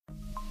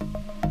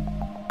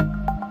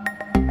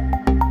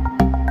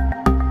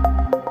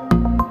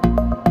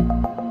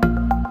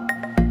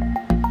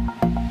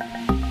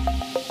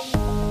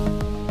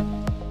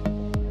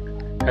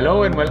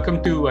And welcome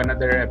to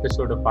another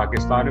episode of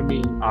Pakistanomy.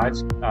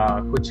 आज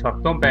कुछ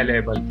हफ्तों पहले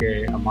बल्कि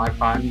अमार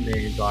खान ने,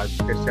 जो आज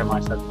फिर से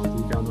हमारे साथ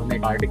मौजूद है, उन्होंने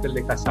एक आर्टिकल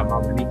लिखा समा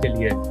मनी के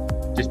लिए,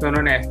 जिसमें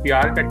उन्होंने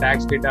एफपीआर का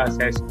टैक्स डेटा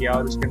असेस किया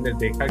और उसके अंदर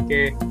देखा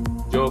कि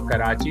जो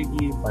कराची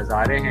की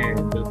बाज़ारें हैं,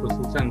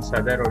 बिलखुसूसन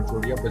सदर और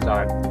जोड़िया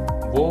बाज़ार,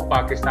 वो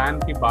पाकिस्तान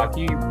की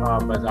बाकी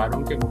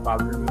बाज़ारों के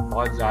मुकाबले में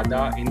बहुत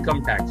ज़्यादा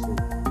इनकम टैक्स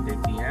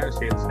देती हैं।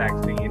 सेल्स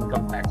टैक्स नहीं,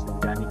 इनकम टैक्स,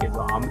 यानी कि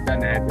जो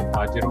आमदन है जो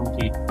ताजरों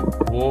की,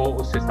 वो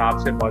उस हिसाब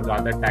से बहुत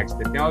ज़्यादा टैक्स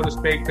देते हैं। और उस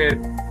पर एक फिर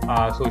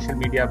सोशल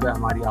मीडिया पे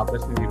हमारी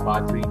आपस में भी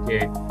बात हुई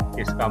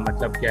कि इसका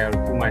मतलब क्या है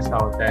और क्यों ऐसा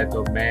होता है।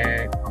 तो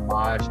मैं,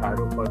 अमार,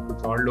 शाहरुख और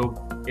कुछ और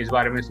लोग इस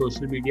बारे में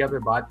सोशल मीडिया पे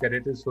बात कर रहे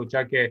थे।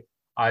 सोचा कि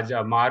आज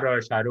अमार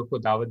और शाहरुख को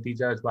दावत दी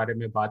जाए, इस बारे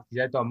में बात की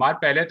जाए। तो अमार,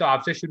 पहले तो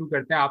आपसे शुरू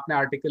करते हैं। आपने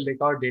आर्टिकल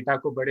लिखा और डेटा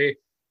को बड़े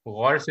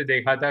गौर से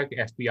देखा था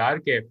एफपीआर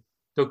के,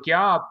 तो क्या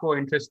आपको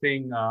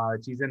इंटरेस्टिंग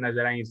चीज़ें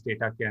नजर आई इस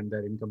डेटा के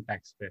अंदर इनकम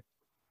टैक्स पे?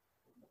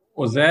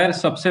 उज़ैर,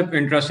 सबसे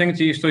इंटरेस्टिंग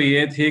चीज़ तो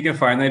ये थी कि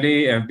फाइनली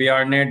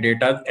एफबीआर ने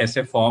डेटा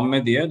ऐसे फॉर्म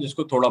में दिया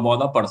जिसको थोड़ा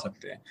बहुत आप पढ़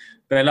सकते हैं।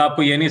 पहले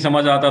आपको ये नहीं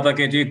समझ आता था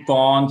कि जी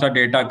कौन सा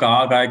डेटा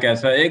कहाँ का है,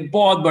 कैसा है। एक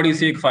बहुत बड़ी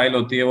सी एक फाइल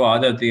होती है, वो आ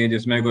जाती है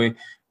जिसमें कोई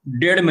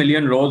 1.5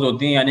 मिलियन रोज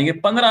होती हैं, यानी कि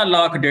 15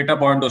 लाख डेटा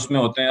पॉइंट उसमें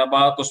होते हैं। अब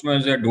आप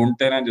उसमें से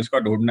ढूंढते रहें, जिसका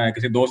ढूंढना है,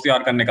 किसी दोस्त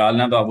यार का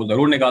निकालना है तो आप वो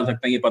जरूर निकाल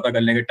सकते हैं, ये पता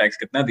कर लेंगे टैक्स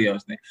कितना दिया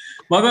उसने।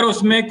 मगर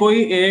उसमें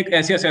कोई एक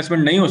ऐसी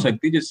असेसमेंट नहीं हो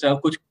सकती जिससे आप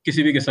कुछ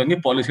किसी भी किस्म की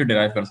पॉलिसी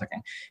डिराइव कर सकें।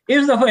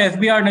 इस दफा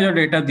एफबीआर ने जो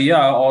डेटा दिया,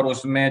 और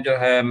उसमें जो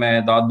है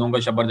मैं दाद दूंगा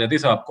शब्बर जैदी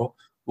साहब को,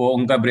 वो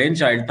उनका ब्रेन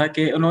चाइल्ड था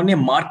कि उन्होंने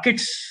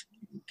मार्केट्स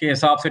के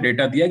हिसाब से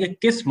डेटा दिया कि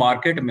किस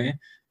मार्केट में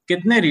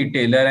कितने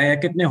रिटेलर हैं या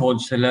कितने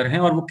होलसेलर हैं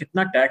और वो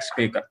कितना टैक्स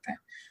पे करते हैं।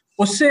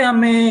 उससे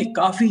हमें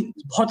काफी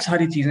बहुत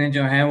सारी चीजें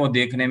जो हैं वो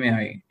देखने में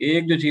आई।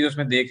 एक जो चीज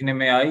उसमें देखने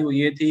में आई वो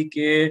ये थी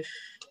कि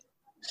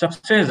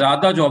सबसे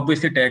ज्यादा जो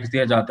ऑब्वियसली टैक्स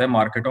दिया जाता है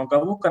मार्केटों का,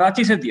 वो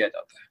कराची से दिया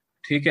जाता है,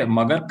 ठीक है।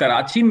 मगर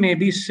कराची में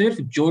भी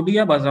सिर्फ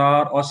जोडिया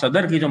बाजार और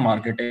सदर की जो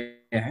मार्केटें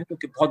हैं,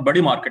 क्योंकि बहुत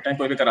बड़ी मार्केट है,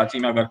 कोई भी कराची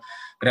में अगर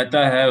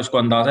रहता है उसको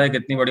अंदाजा है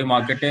कितनी बड़ी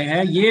मार्केटें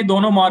हैं। ये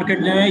दोनों मार्केट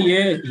जो है,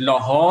 ये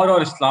लाहौर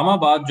और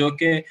इस्लामाबाद, जो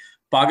कि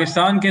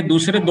पाकिस्तान के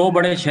दूसरे 2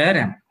 बड़े शहर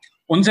हैं,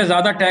 उनसे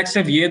ज्यादा टैक्स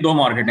सिर्फ ये 2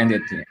 मार्केटें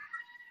देती हैं,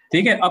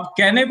 ठीक है। अब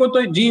कहने को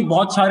तो जी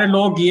बहुत सारे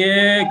लोग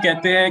ये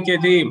कहते हैं कि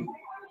जी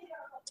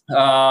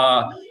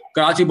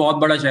कराची बहुत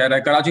बड़ा शहर है,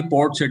 कराची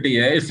पोर्ट सिटी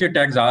है, इसलिए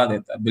टैक्स ज्यादा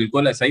देता है।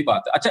 बिल्कुल ऐसा ही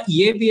बात है। अच्छा,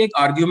 ये भी एक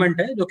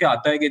आर्ग्यूमेंट है जो कि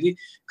आता है कि जी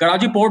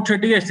कराची पोर्ट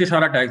सिटी है इसलिए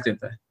सारा टैक्स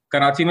देता है,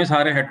 कराची में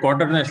सारे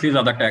हेडक्वार्टर है इसलिए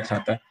ज्यादा टैक्स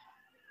आता है।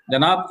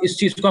 जनाब, इस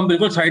चीज को हम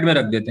बिल्कुल साइड में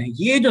रख देते हैं।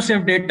 ये जो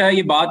सिर्फ डेटा है,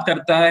 ये बात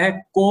करता है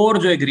कोर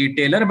जो एक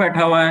रिटेलर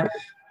बैठा हुआ है,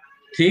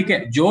 ठीक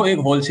है, जो एक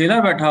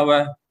होलसेलर बैठा हुआ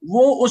है,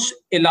 वो उस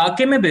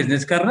इलाके में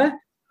बिजनेस कर रहा है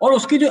और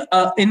उसकी जो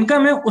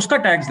इनकम है उसका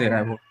टैक्स दे रहा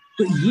है वो।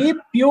 तो ये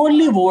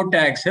प्योरली वो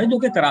टैक्स है जो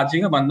कि कराची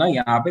का बंदा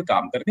यहाँ पे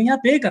काम करके यहाँ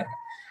पे कर रहा है,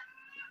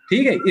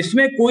 ठीक है।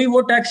 इसमें कोई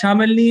वो टैक्स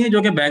शामिल नहीं है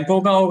जो कि बैंकों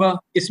का होगा,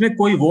 इसमें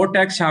कोई वो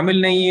टैक्स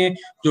शामिल नहीं है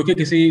जो कि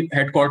किसी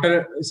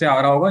हेडक्वार्टर से आ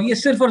रहा होगा। ये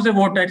सिर्फ और सिर्फ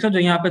वो टैक्स है जो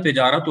यहाँ पे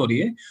तिजारत हो रही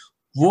है,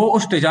 वो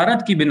उस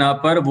तिजारत की बिना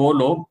पर वो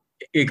लोग,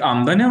 एक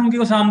आमदन है उनकी,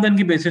 उस आमदन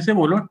की बेसिस से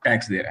वो लोग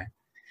टैक्स दे रहे हैं,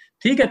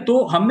 ठीक है।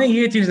 तो हमें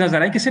ये चीज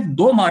नजर आई कि सिर्फ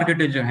 2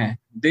 मार्केटें जो हैं,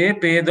 दे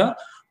पे the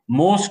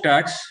most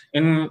tax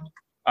in,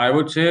 I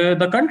would say,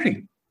 the country.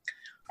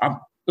 अब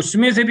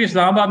उसमें से भी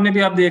इस्लामाबाद में भी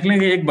आप देख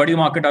लेंगे एक बड़ी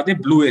मार्केट आती है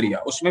ब्लू एरिया,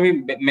 उसमें भी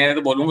मैं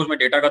तो बोलूंगा उसमें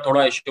डेटा का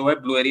थोड़ा इश्यू है।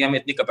 ब्लू एरिया में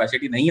इतनी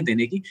कैपेसिटी नहीं है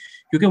देने की,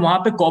 क्योंकि वहां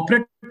पे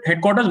कॉर्पोरेट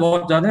हेडक्वार्टर्स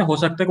बहुत ज्यादा है, हो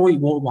सकता है कोई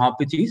वो वहां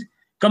पे चीज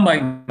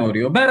कंबाइन हो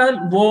रही हो। बहरहाल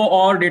वो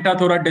और डेटा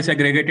थोड़ा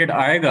डिसएग्रीगेटेड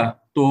आएगा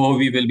तो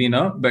we will be in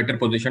a better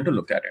position to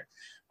look at it.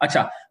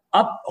 अच्छा,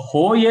 अब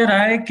हो ये रहा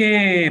है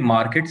कि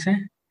मार्केट्स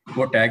हैं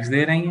वो टैक्स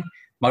दे रही हैं,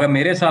 मगर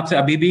मेरे हिसाब से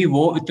अभी भी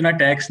वो इतना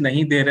टैक्स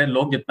नहीं दे रहे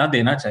लोग जितना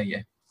देना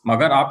चाहिए।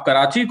 मगर आप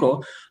कराची को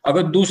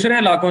अगर दूसरे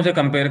इलाकों से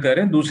कंपेयर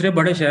करें, दूसरे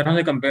बड़े शहरों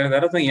से कंपेयर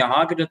करें, तो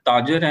यहाँ के जो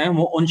ताजिर हैं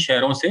वो उन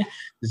शहरों से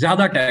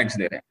ज्यादा टैक्स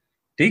दे रहे हैं,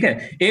 ठीक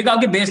है। एक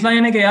आपकी बेस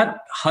लाइन है कि यार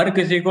हर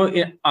किसी को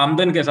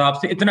आमदन के हिसाब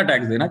से इतना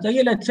टैक्स देना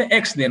चाहिए, लेट्स से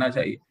एक्स देना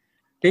चाहिए,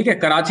 ठीक है।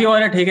 कराची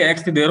वाले ठीक है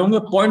एक्स दे रहे होंगे,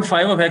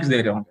 0.5 ऑफ एक्स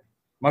दे रहे होंगे,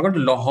 मगर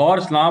लाहौर,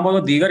 इस्लामाबाद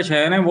और दीगर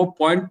शहर हैं वो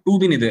 0.2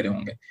 भी नहीं दे रहे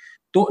होंगे।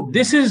 तो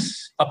this is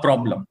a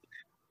problem.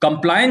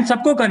 Compliance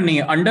सबको करनी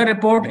है, अंडर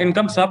रिपोर्ट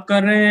इनकम सब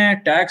कर रहे हैं,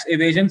 टैक्स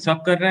इवेजन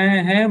सब कर रहे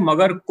हैं,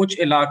 मगर कुछ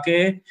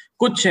इलाके,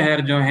 कुछ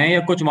शहर जो हैं या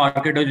कुछ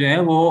मार्केट जो हैं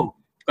वो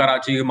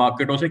कराची की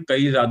मार्केटों से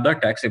कई ज्यादा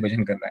टैक्स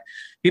इवेजन कर रहे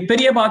हैं।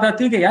 फिर ये बात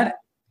आती है कि यार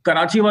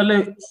कराची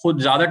वाले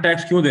खुद ज्यादा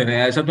टैक्स क्यों दे रहे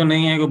हैं? ऐसा तो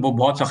नहीं है कि वो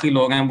बहुत सखी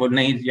लोग हैं, वो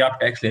नहीं जी आप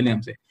टैक्स ले लें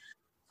हमसे।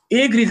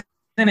 एक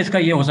रीजन इसका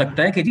ये हो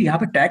सकता है कि जी यहाँ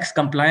पे टैक्स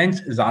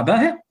कंप्लायंस ज्यादा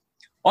है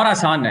और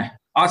आसान है।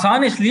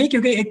 आसान इसलिए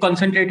क्योंकि एक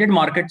कंसंट्रेटेड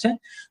मार्केट्स है,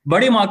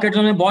 बड़ी मार्केट्स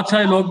में बहुत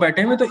सारे लोग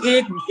बैठे हुए, तो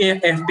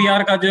एक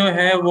एफबीआर का जो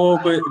है वो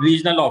कोई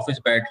रीजनल ऑफिस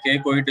बैठ के,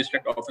 कोई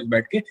डिस्ट्रिक्ट ऑफिस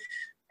बैठ के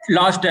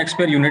लास्ट टैक्स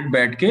पेयर यूनिट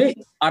बैठ के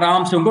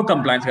आराम से उनको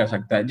कंप्लायंस कर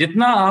सकता है।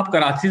 जितना आप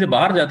कराची से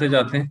बाहर जाते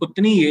जाते हैं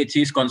उतनी ये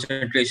चीज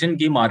कंसंट्रेशन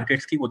की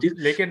मार्केट्स की होती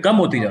लेकिन कम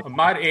होती जाती है।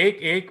 मार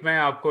एक मैं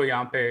आपको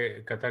यहाँ पे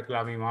कथा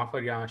कलामी माफ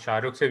और यहाँ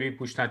शाहरुख से भी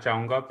पूछना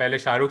चाहूंगा। पहले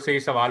शाहरुख से ये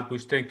सवाल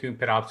पूछते हैं, क्यों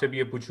फिर आपसे भी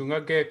ये पूछूंगा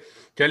कि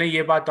चलें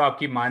ये बात तो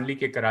आपकी मान ली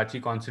कि कराची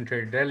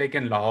कॉन्सेंट्रेटेड है,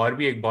 लेकिन लाहौर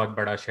भी एक बहुत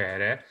बड़ा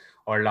शहर है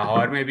और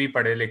लाहौर में भी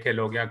पढ़े लिखे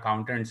लोग हैं,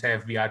 अकाउंटेंट्स है,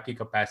 एफबीआर की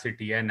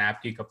कैपेसिटी है, नैब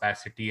की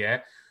कैपेसिटी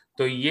है।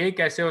 तो ये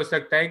कैसे हो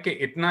सकता है कि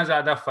इतना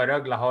ज़्यादा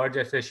फर्क लाहौर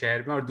जैसे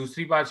शहर में? और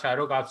दूसरी बात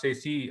शाहरुख आपसे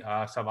इसी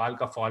सवाल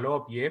का फॉलो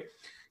अप ये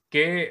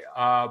कि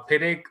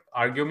फिर एक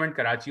आर्ग्यूमेंट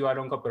कराची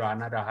वालों का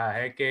पुराना रहा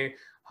है कि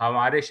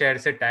हमारे शहर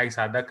से टैक्स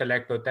ज़्यादा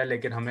कलेक्ट होता है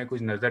लेकिन हमें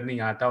कुछ नज़र नहीं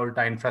आता,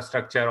 उल्टा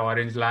इंफ्रास्ट्रक्चर,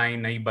 ऑरेंज लाइन,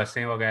 नई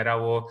बसें वगैरह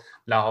वो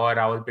लाहौर,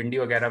 रावलपिंडी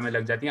वगैरह में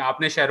लग जाती हैं।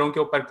 आपने शहरों के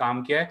ऊपर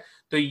काम किया है,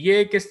 तो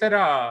ये किस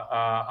तरह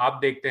आप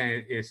देखते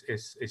हैं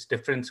इस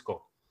डिफरेंस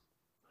को?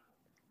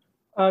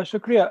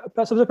 शुक्रिया।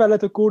 सबसे पहले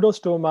तो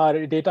कूडोस टू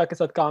हमारे डेटा के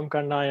साथ काम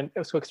करना है,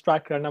 उसको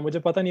एक्सट्रैक्ट करना। मुझे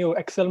पता नहीं वो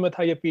एक्सेल में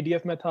था या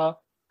पीडीएफ में था,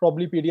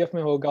 प्रॉब्ली पीडीएफ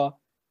में होगा।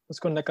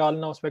 उसको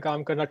निकालना, उस पर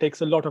काम करना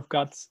takes a lot of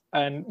guts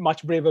and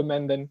much braver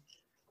men than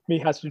me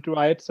has to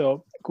try it, so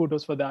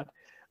kudos for that.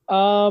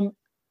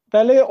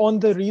 पहले on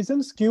the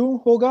reasons क्यों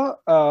होगा,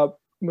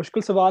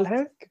 मुश्किल सवाल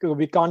है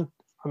क्योंकि we can't,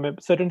 हमें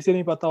certainty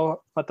नहीं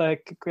पता है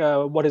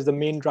what is the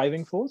main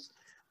driving force।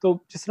 तो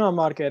जिस तरह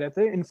हमार कह रहे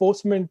थे,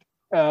 enforcement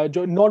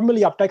जो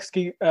नॉर्मली आप टैक्स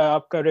की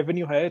आपका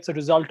रेवेन्यू है, it's a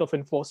result of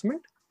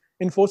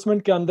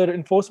enforcement के अंदर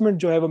इन्फोर्समेंट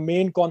जो है वो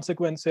मेन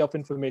कॉन्सिक्वेंस है ऑफ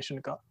इंफॉर्मेशन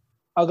का।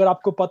 अगर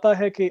आपको पता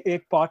है कि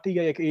एक पार्टी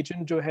या एक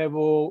एजेंट जो है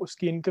वो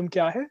उसकी इनकम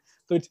क्या है,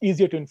 तो it's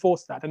easier to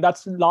enforce that, and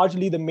that's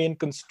largely the main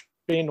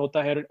constraint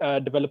होता है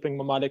डेवलपिंग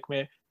ममालिक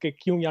में कि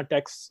क्यों यहाँ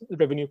टैक्स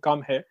रेवेन्यू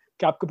कम है,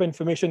 कि आपके पास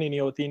इंफॉर्मेशन ही नहीं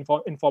होती,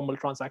 इनफॉर्मल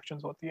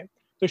ट्रांजैक्शंस होती है।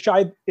 तो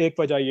शायद एक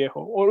वजह ये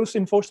हो। और उस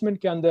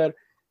इन्फोर्समेंट के अंदर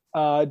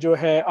जो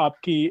है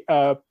आपकी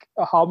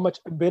हाउ मच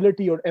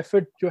एबिलिटी और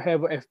एफर्ट जो है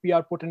वो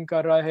एफपीआर पुट इन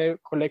कर रहा है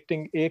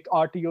कलेक्टिंग एक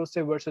आरटीओ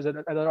से versus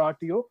other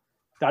RTO,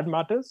 that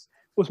matters.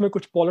 उसमें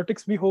कुछ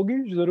पॉलिटिक्स भी होगी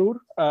जरूर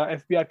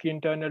एफपीआर की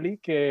इंटरनली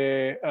कि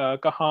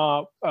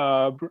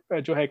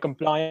कहाँ जो है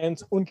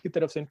कंप्लायंस उनकी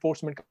तरफ से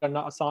इन्फोर्समेंट करना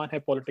आसान है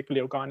पॉलिटिकली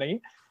और कहाँ नहीं,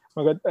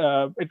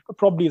 मगर it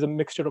probably is a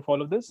mixture of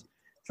all of this.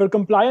 फिर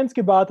कंप्लायंस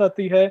की बात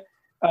आती है,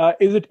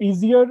 इज इट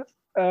ईजियर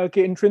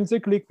कि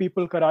इंट्रिंसिकली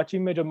पीपल कराची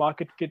में जो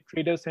मार्केट के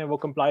ट्रेडर्स हैं वो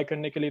कंप्लाई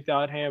करने के लिए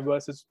तैयार हैं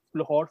versus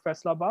Lahore,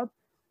 Faisalabad?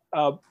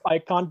 I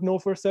can't know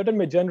for certain.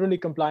 मैं जनरली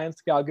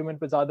कंप्लायंस के आर्गुमेंट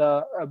पे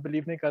ज़्यादा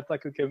बिलीव नहीं करता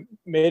क्योंकि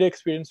मेरे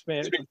एक्सपीरियंस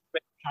में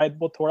शायद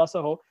वो थोड़ा सा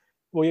हो,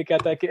 वो ये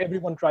कहता है कि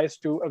everyone tries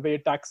to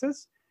avoid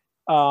taxes,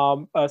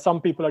 some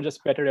people are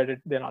just better at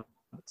it than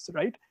others,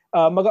 right?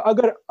 मगर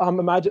अगर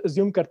हम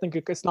अज्यूम करते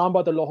हैं कि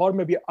इस्लामाबाद और लाहौर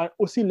में भी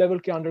उसी लेवल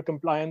के अंडर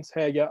कंप्लायंस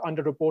है या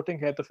अंडर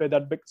रिपोर्टिंग है, तो फिर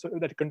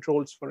दैट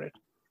कंट्रोल्स फॉर इट।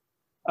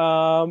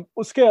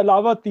 उसके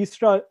अलावा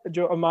तीसरा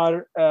जो Ammar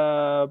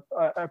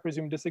I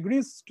presume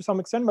disagrees to some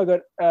extent,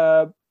 मगर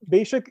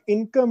बेशक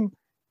इनकम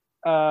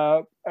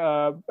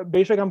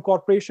बेशक हम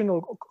कॉर्पोरेशन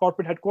और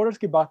कॉर्पोरेट हेडक्वार्टर्स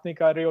की बात नहीं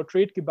कर रहे और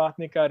ट्रेड की बात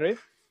नहीं कर रहे,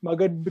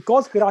 मगर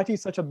because Karachi is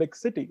such a big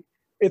city,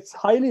 it's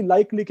highly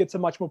likely कि it's a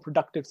much more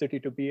productive city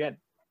to be in,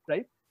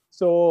 right?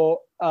 So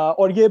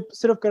और ये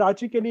सिर्फ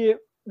कराची के लिए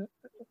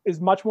is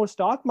much more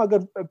stark, मगर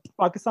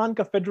पाकिस्तान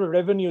का फेडरल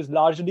रेवेन्यू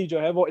लार्जली जो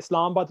है वो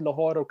इस्लामाबाद,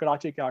 लाहौर और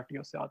कराची के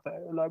आरटीओ से आता है,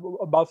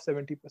 above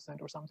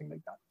 70% और समथिंग लाइक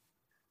दैट।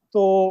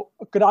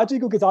 तो कराची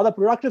क्योंकि ज़्यादा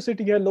प्रोडक्टिव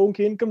सिटी है, लोगों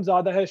की इनकम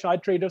ज़्यादा है, शायद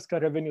ट्रेडर्स का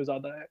रेवेन्यू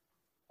ज़्यादा है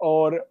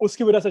और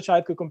उसकी वजह से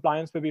शायद कोई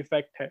कंप्लायंस पे भी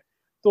इफेक्ट है।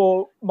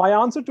 तो my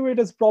answer to it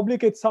is probably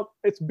कि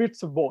it's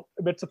bits of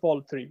both, bits of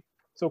all three.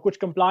 So कुछ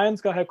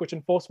कंप्लायंस का है, कुछ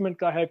इन्फोर्समेंट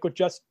का है, कुछ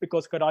जस्ट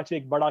बिकॉज कराची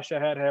एक बड़ा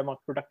शहर है, वहाँ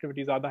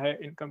प्रोडक्टिविटी ज़्यादा है,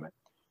 इनकम है।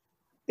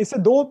 इससे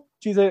दो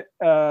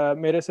चीज़ें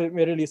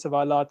मेरे लिए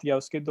सवालात या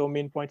उसके दो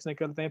मेन पॉइंट्स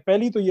निकलते हैं।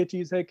 पहली तो ये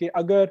चीज़ है कि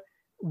अगर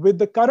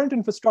विद द करंट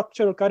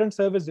इंफ्रास्ट्रक्चर और करंट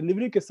सर्विस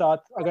डिलीवरी के साथ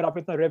अगर आप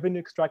इतना रेवेन्यू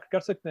एक्सट्रैक्ट कर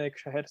सकते हैं एक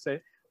शहर से,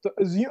 तो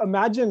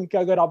इमेजिन कि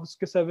अगर आप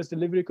उसके सर्विस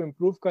डिलीवरी को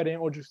इम्प्रूव करें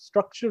और जो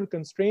स्ट्रक्चरल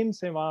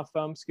कंस्ट्रेंट्स हैं वहाँ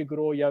फर्म्स के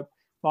ग्रो या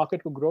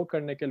मार्केट को ग्रो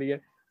करने के लिए,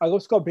 अगर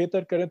उसको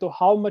बेहतर करें तो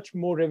how much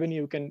more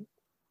revenue can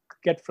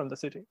get from the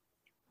city.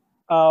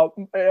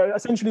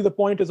 Essentially the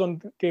point is on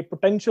के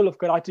potential of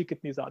Karachi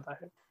कितनी ज़्यादा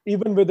है,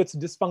 even with its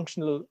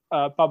dysfunctional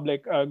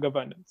public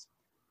governance.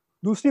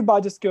 दूसरी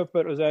बात जिसके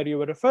ऊपर Uzair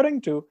you were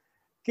referring to,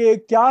 कि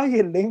क्या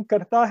ये लिंक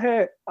करता है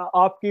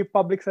आपकी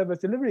पब्लिक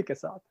सर्विस डिलीवरी के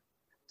साथ?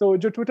 तो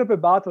जो ट्विटर पे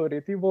बात हो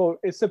रही थी वो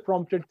इससे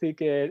प्रॉम्प्टेड थी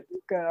कि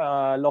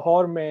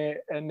लाहौर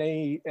में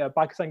नई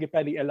पाकिस्तान की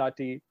पहली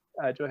LRT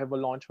जो है वो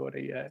लॉन्च हो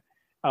रही है,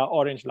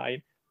 ऑरेंज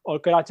लाइन, और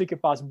कराची के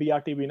पास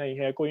BRT भी नहीं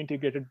है, कोई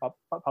इंटीग्रेटेड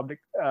पब्लिक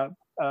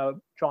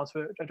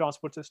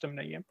ट्रांसपोर्ट सिस्टम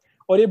नहीं है।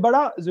 और ये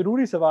बड़ा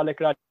ज़रूरी सवाल है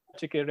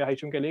कराची के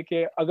रहायशियों के लिए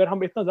कि अगर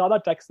हम इतना ज़्यादा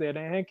टैक्स दे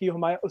रहे हैं कि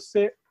हमारे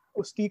उससे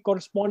उसकी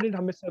कॉरस्पॉन्डेंट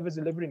हमें सर्विस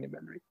डिलीवरी नहीं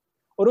मिल रही,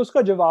 और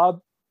उसका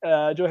जवाब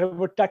जो है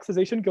वो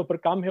टैक्सेशन के ऊपर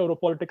कम है और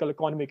पॉलिटिकल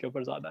इकोनॉमी के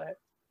ऊपर ज़्यादा है।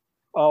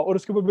 और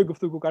उसके ऊपर भी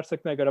गुफ्तगू कर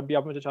सकते हैं अगर अभी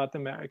आप मुझे चाहते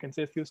हैं, मैं I can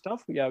say few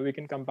stuff या we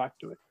can come back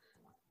to it.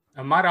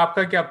 Ammar,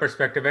 आपका क्या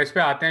पर्सपेक्टिव है इस पे?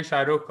 आते हैं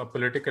शाहरुख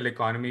पॉलिटिकल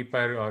इकोनॉमी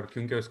पर, और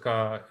क्योंकि उसका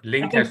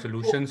लिंक है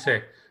सोल्यूशन से,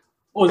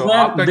 तो उजैर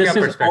आपका क्या दिस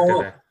इज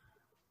पर्सपेक्टिव है?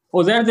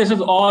 Uzair this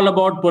is all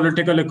about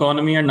political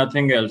economy and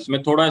nothing else.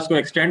 मैं थोड़ा इसको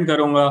एक्सटेंड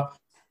करूंगा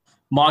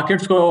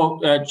मार्केट्स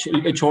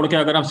को छोड़ के।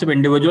 अगर आप सिर्फ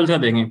इंडिविजुअल्स का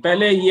देखें,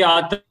 पहले ये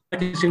आता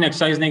किसी ने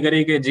एक्सरसाइज नहीं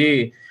करी कि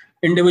जी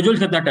इंडिविजुअल्स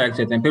कितना टैक्स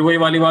देते हैं, फिर वही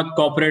वाली बात,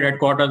 कॉर्पोरेट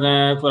हेडक्वार्टर्स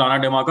हैं, फलाना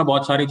डिमाका,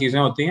 बहुत सारी चीजें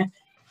होती हैं।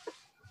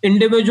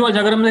 इंडिविजुअल्स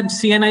अगर हम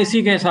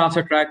CNIC के हिसाब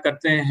से ट्रैक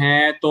करते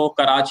हैं तो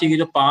कराची की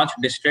जो 5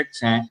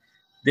 डिस्ट्रिक्ट्स हैं,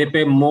 they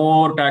pay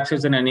more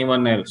taxes than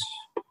anyone else.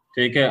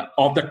 ठीक है,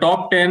 ऑफ द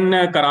टॉप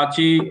 10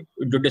 कराची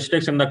जो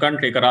districts in the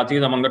country, Karachi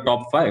is among the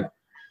top 5।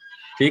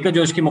 ठीक है,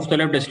 जो इसकी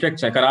मुख्तलिफ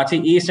डिस्ट्रिक्ट्स है,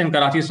 Karachi east and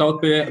Karachi south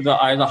pay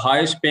the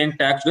highest paying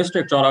tax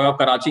district. और अगर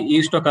कराची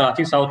ईस्ट और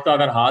कराची साउथ का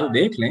अगर हाल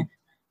देख लें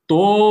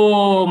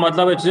तो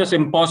मतलब इट्स जस्ट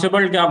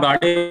इम्पॉसिबल कि आप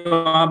गाड़ी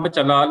वहां पे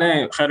चला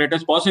लें। खैर इट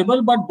इज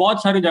पॉसिबल, बट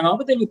बहुत सारी जगहों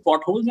पे there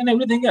pot holes and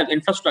everything else.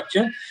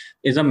 Infrastructure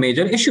is a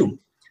major issue.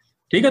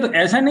 ठीक है, तो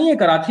ऐसा नहीं है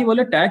कराची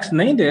वाले टैक्स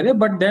नहीं दे रहे,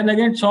 but then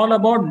again it's all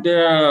about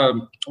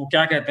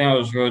क्या कहते हैं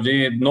उसको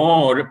जी,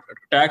 no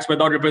tax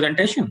without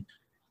representation.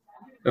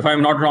 If I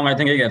am not wrong, I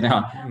think ये कहते हैं,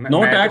 हाँ,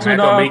 नो टैक्स मैं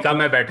तो विदाउट। अमेरिका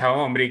में बैठा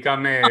हूँ, अमेरिका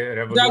में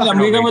रेवोल्यूशन हो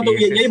अमेरिका गई में तो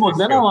थी यही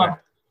बोलते हैं इसके ना ऊपर। वहाँ,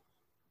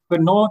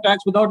 no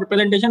tax without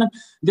representation.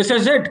 This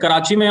is it.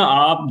 Karachi में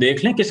आप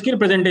देख लें किसकी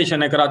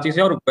रिप्रेजेंटेशन है कराची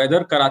से, और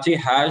whether Karachi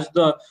has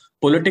the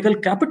political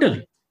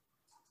capital.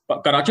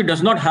 Karachi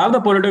does not have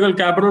the political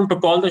capital to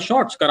call the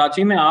shots.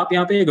 Karachi में आप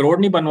यहाँ पे एक रोड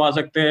नहीं बनवा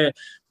सकते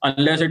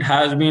unless it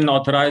has been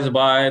authorized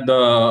by the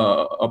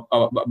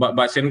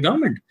by Sindh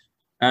government,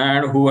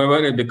 and whoever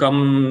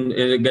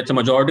gets a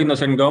majority in the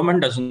Sindh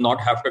government does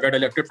not have to get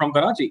elected from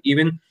Karachi.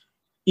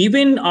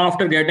 Even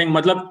after getting,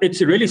 matlab,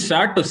 it's really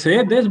sad to say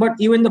this,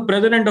 but even the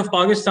president of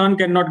Pakistan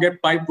cannot get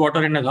piped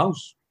water in his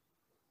house.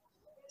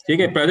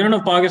 Okay, president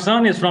of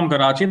Pakistan is from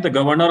Karachi, the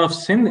governor of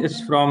Sindh is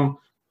from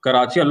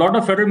Karachi, a lot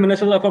of federal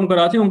ministers are from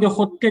Karachi. उनके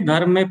खुद के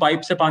घर में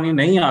pipe से पानी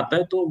नहीं आता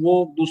है, तो वो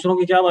दूसरों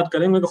की क्या बात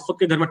करेंगे, उनके खुद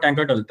के घर में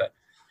टैंकर डलता है।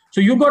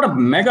 So you got a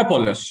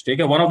megapolis, ठीक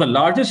है, one of the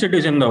largest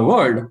cities in the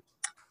world,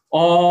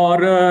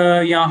 और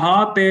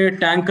यहाँ पे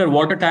tanker,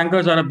 water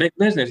tankers are a big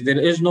business. There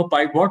is no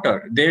pipe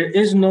water, there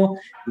is no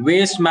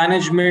waste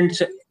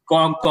management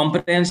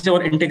comprehensive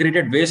or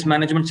integrated waste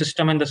management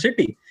system in the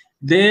city.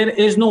 There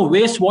is no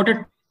waste water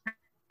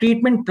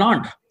treatment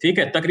plant. ठीक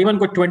है, तकरीबन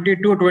कोई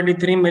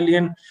 22-23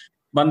 million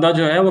बंदा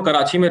जो है वो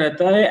कराची में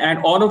रहता है,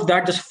 and all of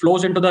that just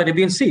flows into the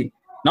Arabian Sea.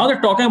 Now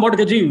they're talking about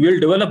कि जी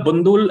we'll develop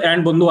Bundul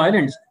and Bundu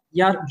Islands.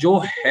 यार जो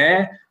है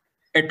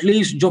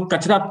एटलीस्ट जो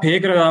कचरा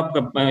फेंक रहे हो आप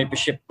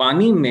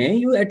पानी में,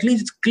 you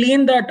at least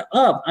clean that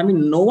up. I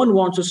mean no one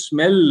wants to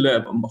smell,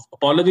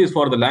 apologies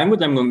for the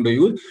language I am going to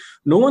use,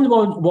 no one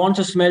wants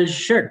to smell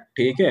shit,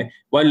 ठीक है,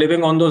 while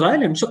living on those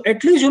islands. So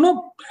at least you know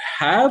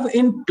have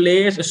in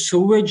place a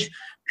sewage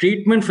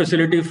treatment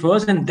facility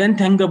first, and then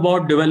think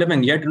about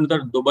developing yet another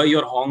Dubai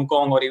or Hong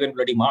Kong or even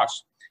bloody Mars.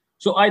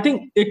 So I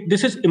think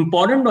this is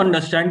important to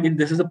understand that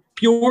this is a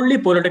purely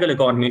political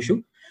economy issue.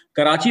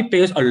 Karachi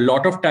pays a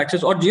lot of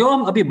taxes, और जो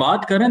हम अभी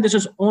बात कर रहे हैं, this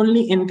is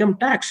only income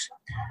tax.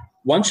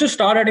 Once you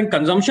start adding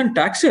consumption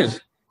taxes,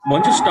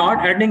 once you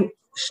start adding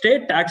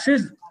state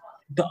taxes,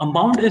 the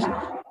amount is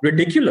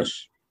ridiculous.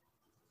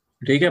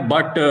 ठीक है,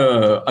 but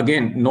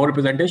again, no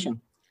representation.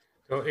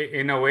 तो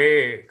इन अ वे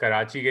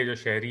कराची के जो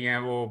शहरी हैं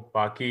वो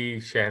बाकी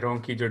शहरों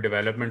की जो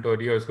डेवलपमेंट हो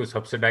रही है उसको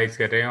सब्सिडाइज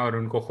कर रहे हैं, और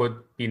उनको खुद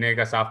पीने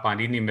का साफ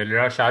पानी नहीं मिल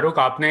रहा। शाहरुख,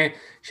 आपने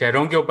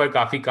शहरों के ऊपर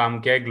काफ़ी काम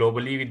किया है,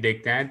 ग्लोबली भी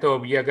देखते हैं, तो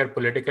अब ये अगर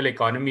पॉलिटिकल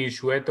इकोनॉमी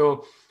इशू है तो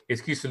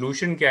इसकी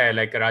सोल्यूशन क्या है?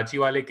 लाइक कराची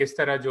वाले किस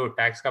तरह जो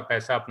टैक्स का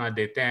पैसा अपना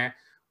देते हैं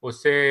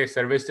उससे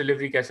सर्विस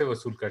डिलीवरी कैसे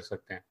वसूल कर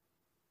सकते हैं?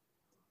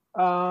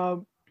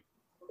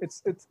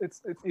 It's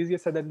easier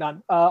said than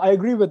done. I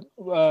agree with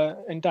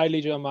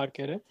entirely जो अमार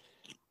कह रहे हैं।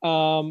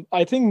 I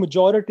think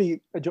majority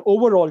जो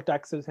overall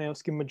taxes हैं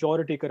उसकी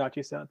majority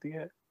कराची से आती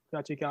है,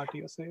 कराची के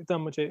RTO से, इतना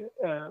मुझे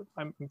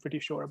I'm pretty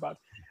sure about.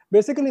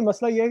 Basically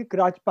मसला ये है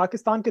कि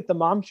पाकिस्तान के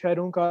तमाम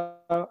शहरों का,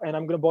 and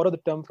I'm going to borrow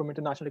the term from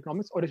international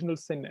economics, original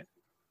sin है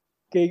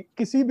कि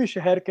किसी भी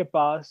शहर के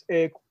पास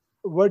एक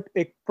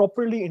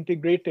properly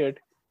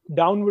integrated,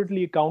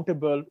 downwardly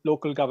accountable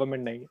local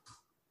government नहीं है।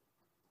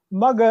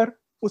 मगर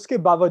उसके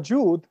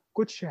बावजूद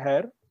कुछ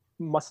शहर,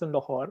 मसलन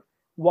लाहौर,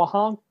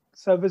 वहाँ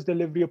सर्विस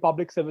डिलीवरी और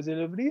पब्लिक सर्विस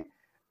डिलीवरी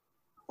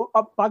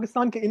अब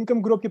पाकिस्तान के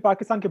इनकम ग्रुप की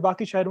पाकिस्तान के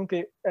बाकी शहरों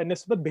के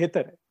निस्बत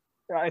बेहतर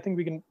है। I think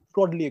we can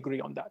broadly agree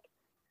on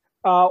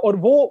that. और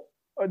वो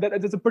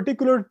there is a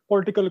particular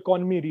political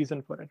economy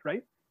reason for it,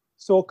 right?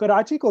 सो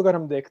कराची को अगर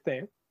हम देखते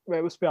हैं,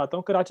 मैं उस पे आता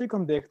हूँ, कराची को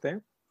हम देखते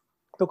हैं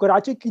तो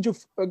कराची की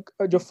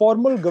जो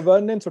फॉर्मल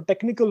गवर्नेंस और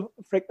टेक्निकल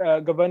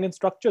गवर्नेंस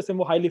स्ट्रक्चर्स हैं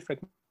वो हाईली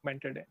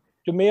फ्रेगमेंटेड है।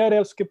 जो मेयर है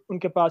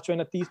उनके पास जो है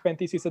ना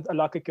 30-35%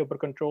 इलाके के ऊपर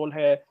कंट्रोल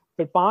है,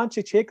 फिर 5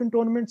 से 6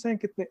 कंटोनमेंट्स हैं,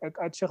 कितने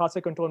अच्छे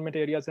खासे कंटोनमेंट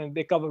एरियाज हैं,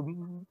 दे cover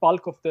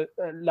bulk of the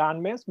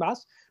land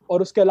mass,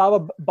 और उसके अलावा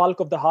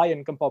bulk of the high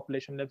income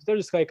population lives there,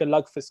 जिसका एक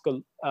अलग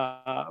फिस्कल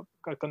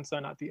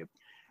कंसर्न आती है।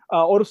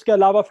 और उसके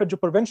अलावा फिर जो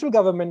प्रोविंशियल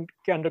गवर्नमेंट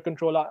के अंडर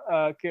कंट्रोल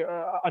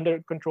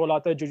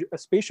आता है, जो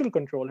स्पेशल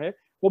कंट्रोल है,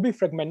 वो भी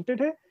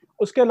फ्रेगमेंटेड है।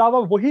 उसके अलावा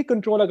वही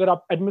कंट्रोल अगर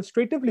आप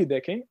एडमिनिस्ट्रेटिवली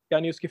देखें,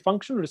 यानी उसकी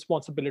फंक्शनल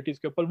रिस्पॉन्सिबिलिटीज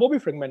के ऊपर, वो भी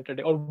फ्रेगमेंटेड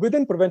है, और विद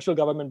इन प्रोविंशियल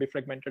गवर्नमेंट भी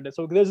फ्रेगमेंटेड है।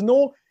 So there is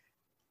no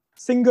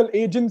single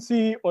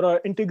agency or an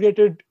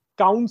integrated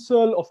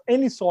council of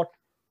any sort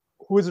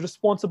who is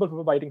responsible for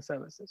providing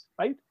services,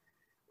 right?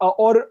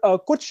 और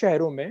कुछ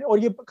शहरों में, और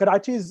ये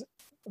Karachi is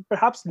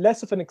perhaps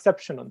less of an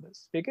exception on this,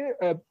 ठीक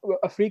है,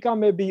 अफ्रीका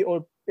में भी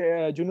और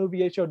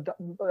जुनूबी एशिया और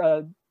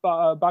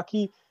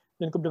बाकी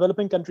जिनको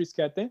डेवलपिंग कंट्रीज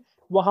कहते हैं,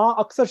 वहाँ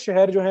अक्सर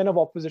शहर जो है ना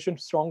वो ऑपोजिशन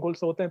स्ट्रॉन्ग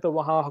होल्ड्स होते हैं, तो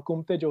वहाँ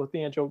हुकूमतें जो होती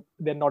हैं, जो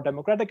they are not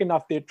democratic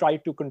enough, they try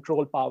to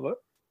control power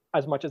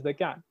as much as they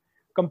can.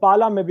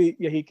 Kampala में भी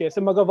यही केस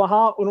है, मगर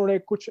वहाँ उन्होंने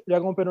कुछ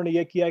जगहों पे उन्होंने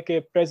ये किया है कि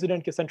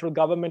प्रेसिडेंट के सेंट्रल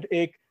गवर्नमेंट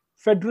एक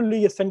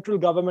फेडरली या central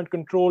government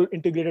control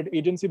integrated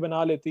agency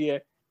बना लेती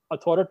है,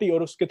 अथॉरिटी,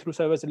 और उसके थ्रू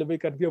सर्विस डिलीवरी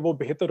करती है। वो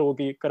बेहतर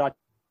होगी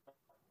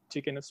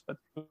कराची के निस्बत।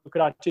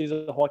 Karachi is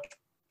a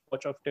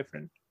hodgepodge of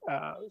different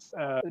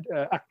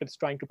actors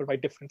trying to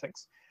provide different things.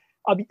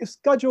 अब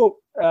इसका जो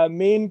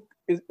main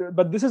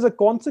but this is a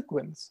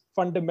consequence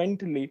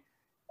fundamentally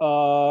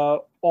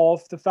of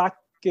the fact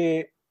कि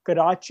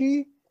कराची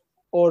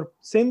और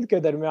सिंध के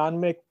दरमियान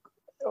में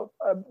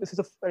this is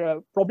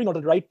probably not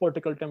the right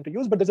political term to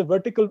use, but there's a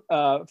vertical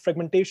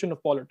fragmentation of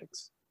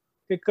politics.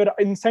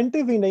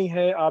 Incentive ही नहीं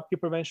है आपकी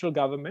प्रोविंशियल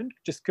गवर्नमेंट,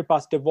 जिसके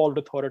पास डिवॉल्व्ड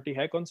अथॉरिटी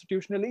है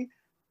constitutionally,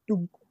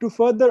 to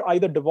further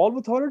either devolve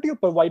authority or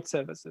provide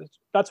services.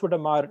 That's what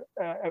Amar,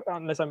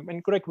 unless I'm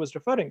incorrect, was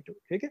referring to.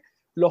 ठीक है,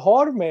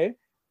 लाहौर में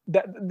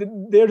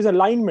there is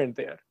alignment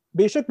there.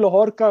 बेशक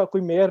लाहौर का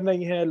कोई मेयर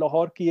नहीं है,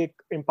 लाहौर की एक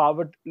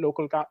empowered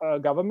local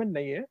government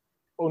नहीं है,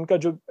 उनका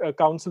जो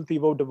काउंसिल थी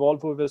वो डिवॉल्व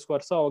हुए, उसको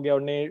अरसा हो गया,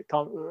 और नए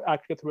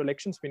एक्ट के थ्रू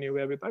इलेक्शंस भी नहीं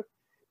हुए अभी तक।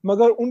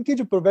 मगर उनकी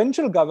जो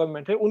प्रोविंशियल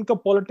गवर्नमेंट है, उनका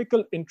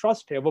पॉलिटिकल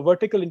इंटरेस्ट है, वो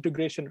वर्टिकल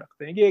इंटीग्रेशन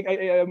रखते हैं।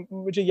 ये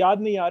मुझे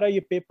याद नहीं आ रहा, ये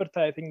पेपर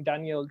था आई थिंक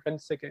डैनियल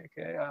पेंसे के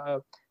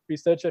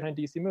रिसर्चर हैं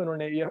डीसी में,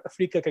 उन्होंने ये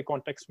अफ्रीका के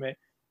कॉन्टेक्स्ट में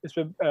इस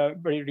पर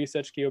बड़ी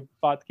रिसर्च की,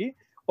 बात की,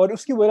 और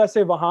उसकी वजह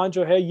से वहाँ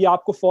जो है ये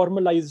आपको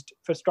फॉर्मलाइज्ड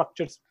फिर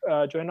स्ट्रक्चर्स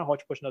जो है ना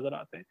hodgepodge नजर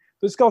आते हैं।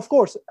 तो इसका ऑफ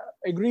कोर्स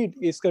एग्रीड,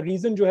 इसका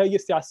रीजन जो है ये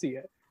सियासी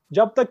है।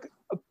 जब तक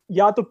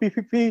या तो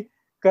पीपीपी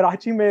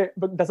कराची में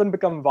doesn't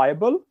become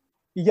viable,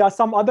 या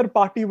some other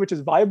party which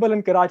is viable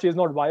in Karachi is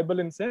not viable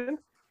in Sindh,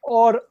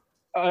 or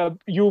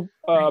you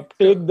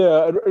take the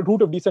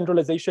route of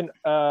decentralization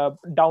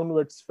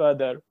downwards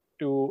further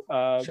to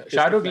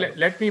Shahrukh,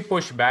 let me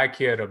push back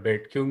here a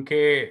bit,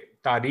 क्योंकि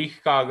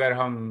तारीख का अगर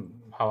हम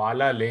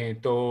हवाला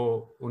लें तो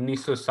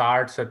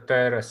 1960,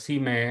 70, 80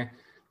 में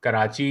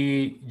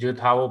कराची जो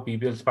था वो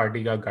पीपल्स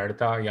पार्टी का गढ़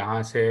था।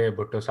 यहाँ से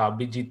भुट्टो साहब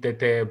भी जीतते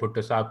थे।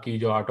 भुट्टो साहब की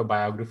जो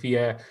ऑटोबायोग्राफी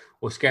है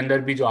उसके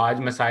अंदर भी जो आज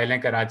मसाइल हैं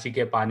कराची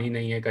के, पानी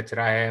नहीं है,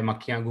 कचरा है,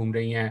 मक्खियाँ घूम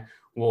रही हैं,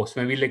 वो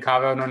उसमें भी लिखा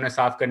हुआ है, उन्होंने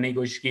साफ करने की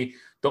कोशिश की।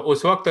 तो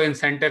उस वक्त तो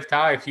इंसेंटिव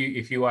था,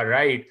 इफ़ यू आर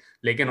राइट,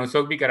 लेकिन उस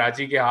वक्त भी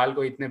कराची के हाल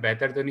को इतने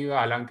बेहतर तो नहीं हुआ,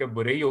 हालांकि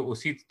बुरे ही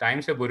उसी टाइम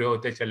से बुरे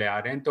होते चले आ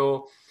रहे हैं।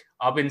 तो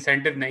अब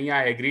इंसेंटिव नहीं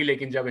है, एग्री,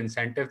 लेकिन जब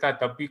इंसेंटिव था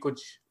तब भी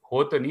कुछ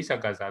हो तो नहीं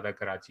सका ज़्यादा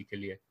कराची के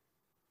लिए।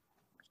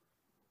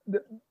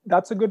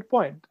 That's a good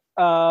point.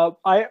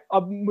 I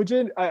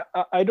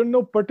don't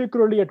know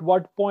particularly at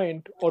what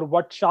point or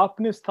what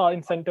sharpness था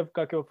incentive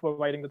का for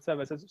providing the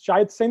services.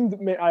 शायद सिंध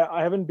में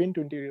I haven't been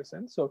to interior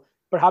Sindh, so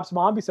perhaps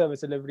वहाँ भी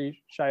service delivery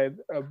शायद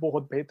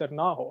बहुत बेहतर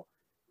ना हो,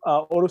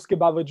 और उसके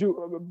बावजूद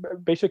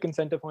बेशक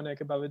incentive होने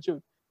के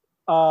बावजूद,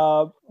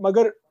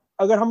 मगर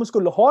अगर हम उसको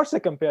लाहौर से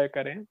compare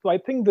करें तो I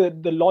think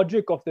the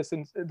logic of this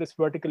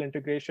vertical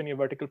integration या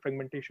vertical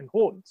fragmentation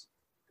holds.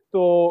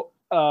 So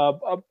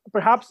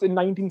perhaps in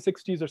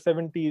 1960s or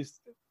 70s,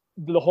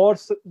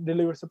 Lahore's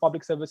delivery of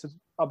public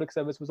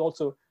service was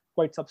also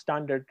quite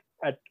substandard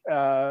at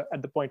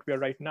the point we are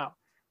right now.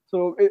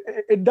 So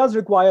it does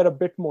require a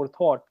bit more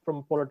thought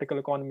from political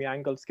economy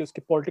angles कि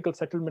उसकी political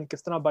settlement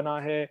किस तरह बना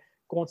है,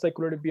 कौन सा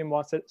equilibrium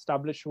वहाँ से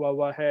establish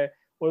हुआ है,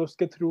 और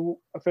उसके through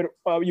फिर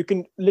you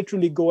can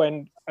literally go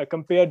and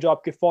compare जो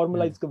आपके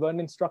formalized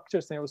governance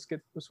structures हैं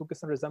उसको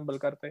किस तरह resemble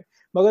करते हैं.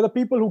 But the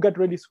people who get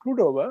really screwed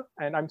over,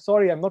 and I'm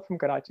sorry, I'm not from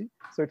Karachi,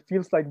 so it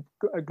feels like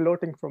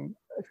gloating from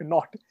if you're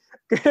not,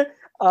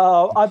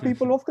 are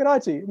people of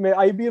Karachi. मैं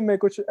IBM में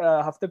कुछ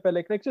हफ्ते पहले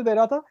एक lecture दे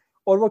रहा था,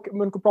 और वो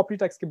मैं उनको property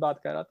tax की बात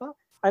कर रहा था,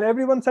 and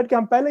everyone said कि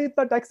हम पहले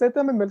इतना tax देते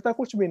हैं, हमें मिलता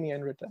कुछ भी नहीं है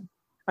in return,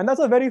 and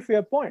that's a very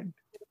fair point.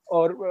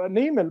 और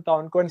नहीं मिलता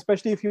उनको, and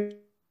especially if you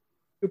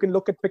can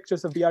look at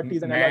pictures of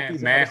BRTs and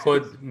LRTs.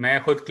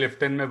 मैं खुद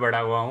क्लिफ्टन में बड़ा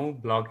हुआ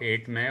हूँ, ब्लॉक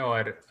 8 में,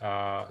 और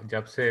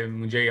जब से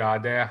मुझे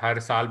याद है हर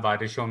साल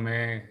बारिशों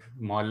में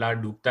मोहल्ला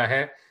डूबता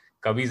है,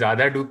 कभी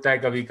ज़्यादा डूबता है,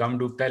 कभी कम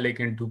डूबता है,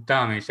 लेकिन डूबता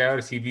हमेशा है।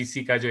 और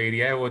CBC का जो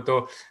एरिया है वो तो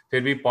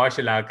फिर भी पॉश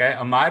इलाका है।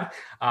 अमार,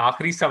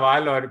 आखिरी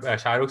सवाल, और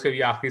शाहरुख से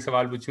भी आखिरी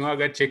सवाल पूछूंगा,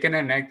 अगर चिकन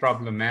एंड एग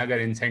प्रॉब्लम है, अगर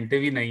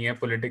इंसेंटिव ही नहीं है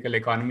पॉलिटिकल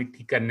इकोनॉमी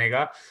ठीक करने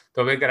का,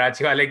 तो फिर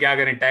कराची वाले क्या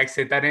करें? टैक्स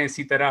देता रहें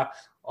इसी तरह,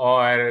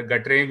 और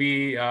गटरें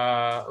भी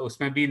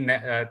उसमें भी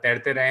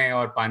तैरते रहें,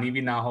 और पानी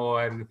भी ना हो,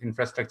 और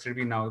इंफ्रास्ट्रक्चर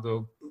भी ना हो, तो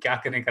क्या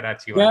करें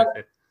कराची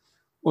वाले?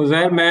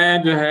 उज़ैर,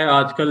 मैं जो है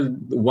आजकल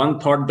one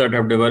thought that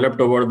have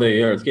developed over the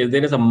years कि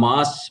there is a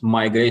mass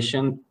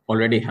migration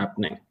already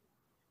happening.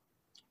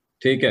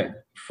 ठीक है,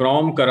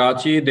 from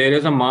Karachi there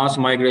is a mass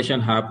migration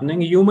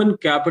happening. Human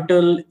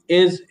capital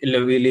is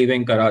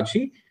leaving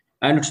Karachi,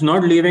 and it's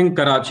not leaving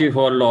Karachi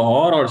for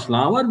Lahore or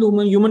Islamabad.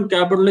 Human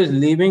capital is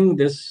leaving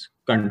this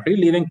country,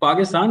 leaving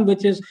Pakistan,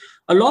 which is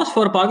a loss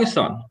for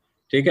Pakistan.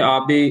 ठीक है,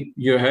 आप भी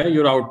जो है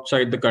you're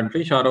outside the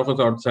country, Shahrukh is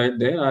outside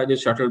there, I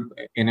just shuttled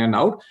in and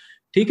out.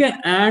 ठीक है,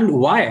 and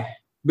why?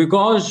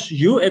 Because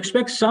you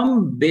expect some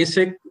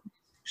basic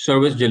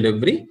service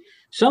delivery,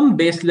 some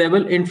base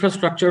level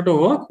infrastructure to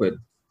work with.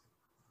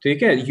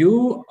 ठीक है,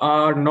 you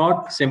are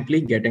not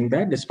simply getting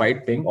that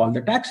despite paying all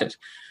the taxes.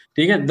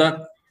 ठीक है,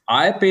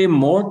 I pay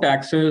more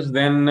taxes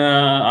than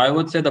I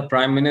would say the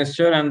prime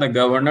minister and the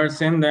governor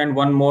Sindh and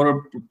one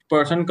more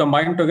person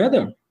combined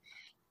together.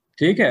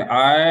 ठीक है,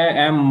 I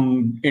am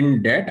in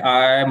debt.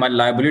 My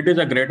liabilities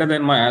are greater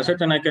than my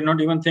assets, and I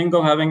cannot even think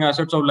of having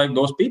assets of like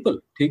those people.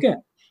 ठीक है,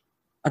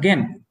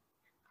 again,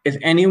 is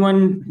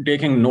anyone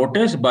taking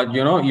notice? But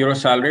you know, you're a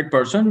salaried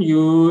person,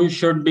 you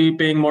should be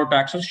paying more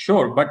taxes,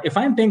 sure. But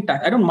if I'm paying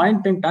tax, I don't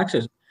mind paying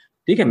taxes.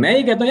 ठीक है, मैं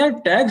ये कहता हूँ यार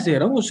tax दे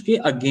रहा हूँ, उसके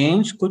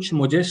अगेंस्ट कुछ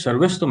मुझे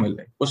सर्विस तो मिल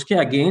रही, उसके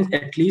अगेंस्ट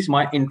एटलीस्ट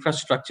माय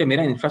इंफ्रास्ट्रक्चर,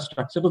 मेरा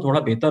इंफ्रास्ट्रक्चर तो थोड़ा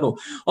बेहतर हो.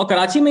 और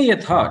कराची में ये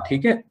था.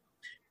 ठीक है,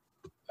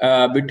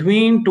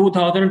 बिटवीन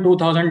 2000 and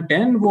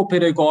 2010 वो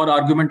फिर एक और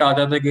आर्गुमेंट आ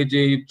जाता है कि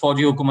जी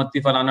फौजी हुकूमत थी,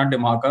 फलाना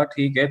ढिमाका,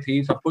 ठीक है,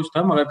 थी, सब कुछ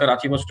था, मगर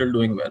Karachi was still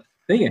doing well.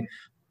 ठीक है,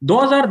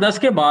 2010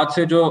 के बाद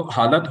से जो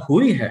हालत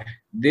हुई है,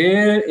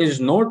 there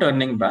is no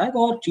turning back,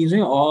 और चीजें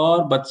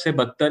और बद से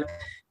बदतर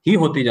ही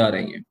होती जा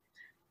रही हैं.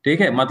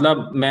 ठीक है,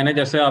 मतलब मैंने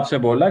जैसे आपसे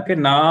बोला कि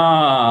ना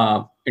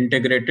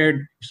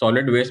इंटीग्रेटेड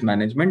सॉलिड वेस्ट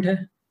मैनेजमेंट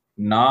है,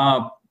 ना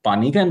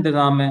पानी का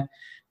इंतजाम है,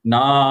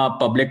 ना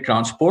पब्लिक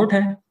ट्रांसपोर्ट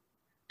है.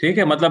 ठीक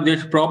है, मतलब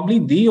this probably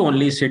the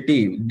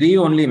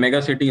only mega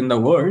city in the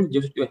world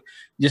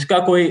जिसका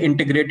कोई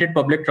इंटीग्रेटेड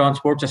पब्लिक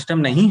ट्रांसपोर्ट सिस्टम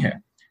नहीं है.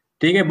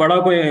 ठीक है, बड़ा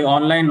कोई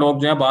ऑनलाइन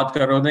लोग जो है बात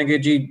कर रहे होते हैं कि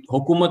जी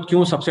हुकूमत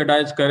क्यों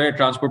सब्सिडाइज करे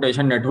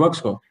ट्रांसपोर्टेशन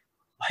नेटवर्क्स को.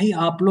 भाई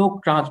आप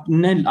लोग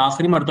ने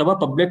आखिरी मर्तबा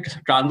पब्लिक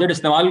ट्रांजिट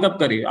इस्तेमाल कब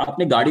करी?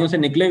 आपने गाड़ियों से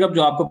निकले कब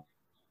जो आपको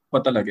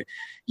पता लगे?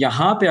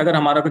 यहाँ पे अगर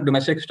हमारा कोई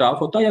डोमेस्टिक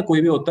स्टाफ होता है या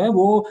कोई भी होता है,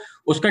 वो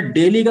उसका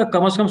डेली का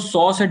कम से कम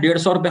 100 से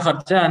 150 रुपए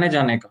खर्चा है आने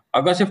जाने का.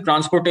 अगर सिर्फ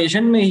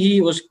ट्रांसपोर्टेशन में ही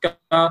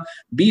उसका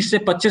 20 से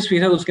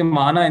 25% उसकी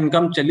माहाना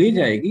इनकम चली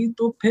जाएगी,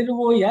 तो फिर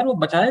वो यार वो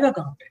बचाएगा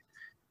कहाँ पे?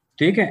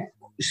 ठीक है,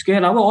 इसके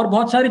अलावा और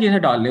बहुत सारी चीजें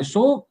डाल ले.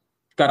 सो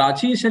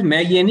कराची, सिर्फ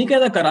मैं ये नहीं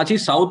कहता कराची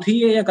साउथ ही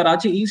है या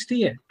कराची ईस्ट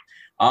ही है.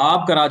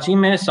 आप कराची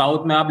में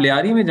साउथ में आप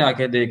लियारी में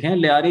जाके देखें,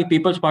 लियारी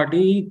पीपल्स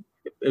पार्टी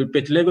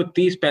पिछले को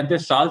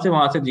 30-35 साल से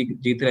वहां से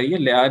जीत रही है.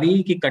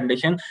 लियारी की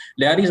condition,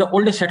 Lyari is the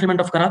oldest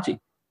settlement of Karachi.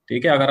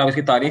 ठीक है, अगर आप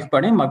इसकी तारीख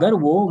पढ़ें, मगर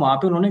वो वहां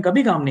पे उन्होंने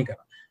कभी काम नहीं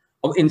करा.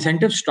 और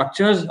इंसेंटिव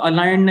स्ट्रक्चर्स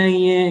अलाइन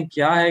नहीं है,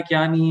 क्या है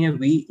क्या नहीं है,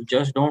 वी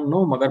जस्ट डोंट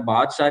नो. मगर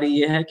बात सारी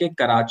ये है कि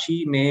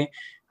कराची में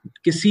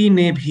किसी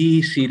ने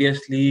भी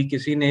सीरियसली,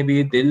 किसी ने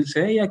भी दिल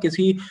से, या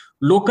किसी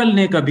लोकल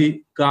ने कभी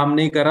काम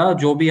नहीं करा.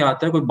 जो भी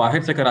आता है कोई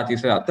बाहर से कराची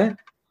से आता है.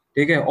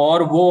 ठीक है,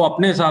 और वो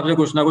अपने हिसाब से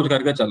कुछ ना कुछ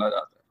करके चला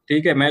जाता है.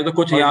 ठीक है, मैं तो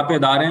कुछ यहाँ पे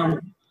इदारे हूँ,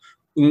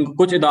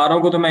 कुछ इदारों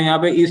को तो मैं यहाँ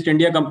पे ईस्ट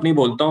इंडिया कंपनी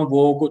बोलता हूँ,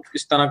 वो कुछ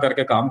इस तरह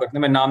करके काम करते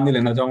हैं. मैं नाम नहीं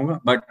लेना चाहूंगा,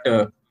 but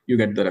you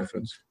get the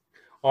reference.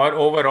 और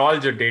ओवरऑल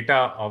जो डेटा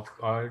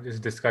ऑफ इस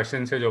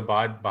डिस्कशन से जो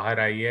बात बाहर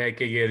आई है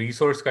कि ये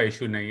रिसोर्स का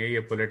इशू नहीं है, ये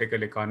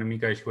पॉलिटिकल इकोनॉमी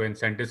का इशू है,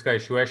 इंसेंटिव्स का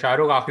इशू है.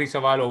 शाहरुख, आखिरी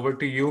सवाल ओवर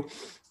टू यू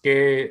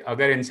कि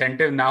अगर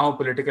इंसेंटिव ना हो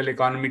पॉलिटिकल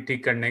इकोनॉमी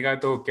ठीक करने का,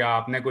 तो क्या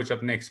आपने कुछ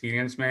अपने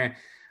एक्सपीरियंस में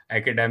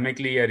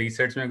एकेडमिकली या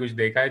रिसर्च में कुछ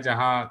देखा है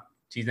जहाँ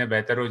चीजें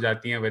बेहतर हो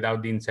जाती हैं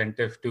without the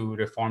incentive to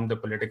reform the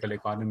political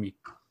economy?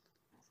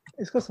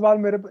 इसका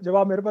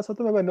जवाब मेरे पास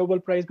होता, मैं नोबेल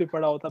प्राइज भी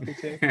पढ़ा होता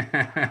पीछे.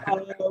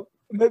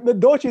 मैं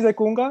दो चीजें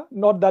कहूंगा,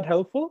 नॉट दैट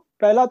हेल्पफुल.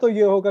 पहला तो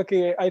ये होगा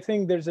कि I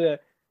think there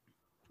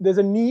is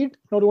a need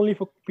not only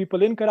for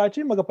people in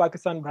Karachi मगर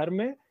पाकिस्तान भर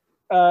में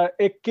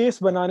एक केस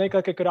बनाने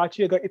का कि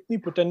कराची अगर इतनी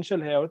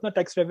पोटेंशियल है और इतना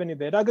टैक्स रेवेन्यू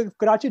दे रहा है, अगर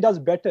Karachi does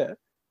better,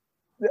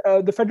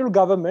 the federal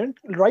government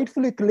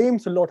rightfully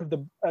claims a lot of the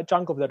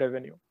chunk of the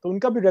revenue, तो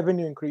उनका भी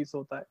revenue increase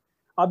होता है.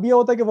 अब ये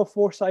होता है कि वो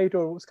foresight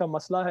और उसका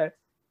मसला है.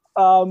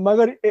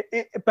 मगर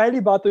पहली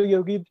बात तो ये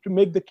होगी to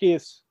make the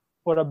case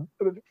for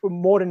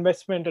more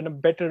investment and a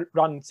better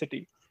run city.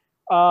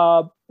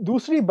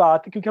 दूसरी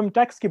बात, क्योंकि हम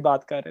टैक्स की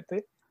बात कर रहे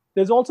थे,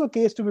 there's also a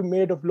case to be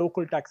made of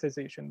local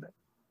taxation there,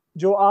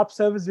 जो आप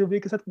सर्विस डिलीवरी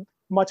के साथ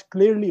much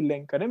clearly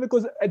link करें,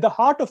 because at the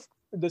heart of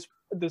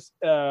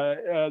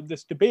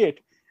this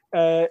debate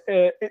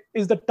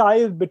is the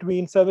tie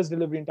between service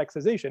delivery and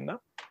taxation ना.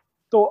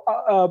 तो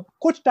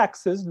कुछ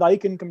taxes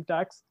like income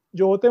tax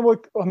जो होते हैं वो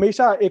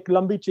हमेशा एक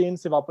लंबी चेन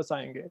से वापस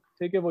आएंगे.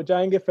 ठीक है, वो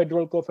जाएंगे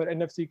फेडरल को, फिर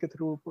एनएफसी के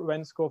थ्रू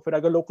प्रोविंस को, फिर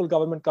अगर लोकल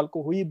गवर्नमेंट कल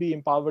को हुई भी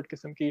एम्पावर्ड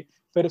किस्म की,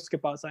 फिर उसके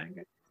पास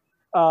आएंगे.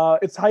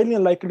 It's highly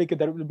unlikely that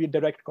there will be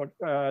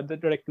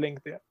direct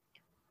link there,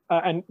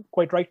 and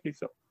quite rightly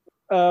so.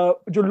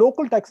 जो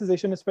local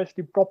taxation,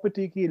 especially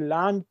property की,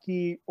 land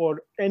की,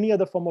 और any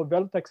other form of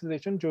wealth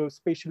taxation जो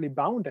spatially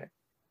bound है,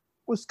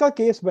 उसका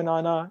केस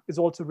बनाना इज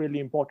ऑल्सो रियली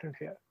इम्पोर्टेंट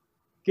है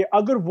कि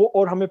अगर वो,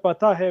 और हमें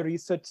पता है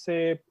रिसर्च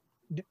से,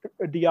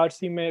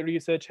 DRC में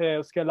रिसर्च है,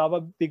 उसके अलावा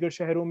दीगर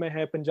शहरों में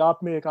है, पंजाब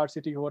में एक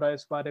RCT हो रहा है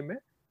इस बारे में,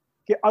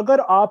 कि अगर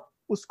आप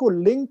उसको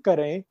लिंक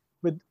करें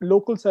with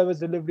local service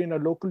delivery in a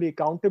locally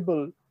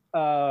accountable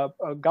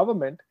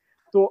government,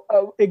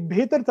 तो एक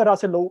बेहतर तरह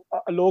से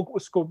लोग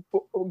उसको,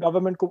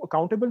 गवर्नमेंट को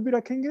अकाउंटेबल भी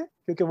रखेंगे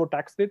क्योंकि वो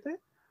टैक्स देते हैं,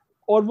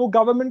 और वो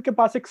गवर्नमेंट के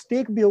पास एक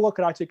स्टेक भी होगा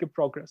कराची के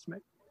प्रोग्रेस में।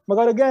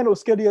 मगर अगेन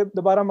उसके लिए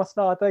दोबारा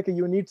मसला आता है कि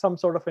you need some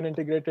sort of an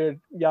integrated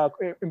या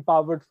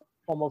empowered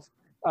form of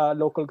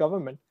local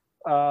government.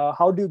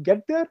 How do you get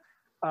there?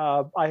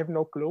 I have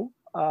no clue.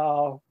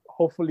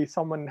 Hopefully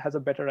someone has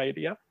a better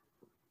idea.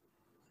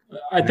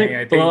 I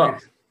think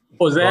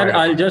Uzair,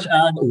 I'll just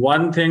add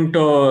one thing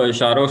to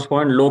Shahrukh's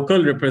point.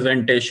 Local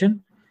representation,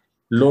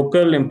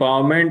 local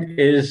empowerment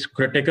is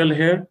critical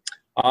here.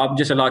 आप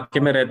जिस इलाके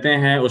में रहते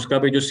हैं उसका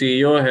भी जो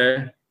CEO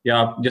है, या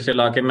आप जिस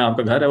इलाके में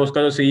आपका घर है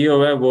उसका जो CEO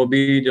है, वो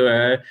भी जो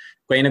है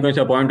कहीं ना कहीं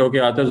से अपॉइंट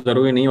होकर आता है,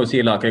 जरूरी नहीं उसी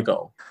इलाके का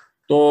हो।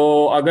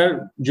 तो अगर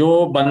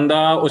जो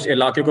बंदा उस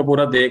इलाके को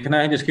पूरा देखना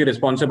है, जिसकी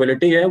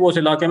रिस्पॉन्सिबिलिटी है, वो उस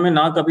इलाके में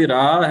ना कभी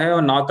रहा है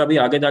और ना कभी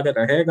आगे जाकर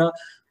रहेगा,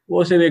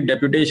 वो सिर्फ एक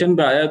डेप्यूटेशन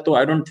पे आया, तो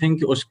आई डोंट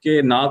थिंक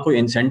उसके ना कोई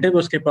इंसेंटिव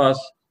उसके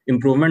पास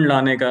इम्प्रूवमेंट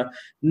लाने का,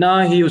 ना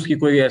ही उसकी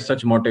कोई एज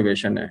सच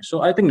मोटिवेशन है।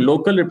 So I think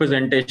local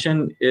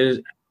representation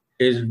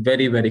is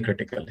very very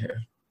critical here.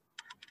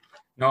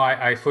 No,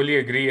 I fully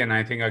agree, and I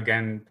think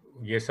again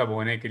ये सब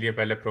होने के लिए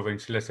पहले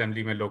प्रोविंशियल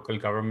असेंबली में लोकल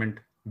गवर्नमेंट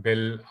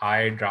बिल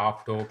आए,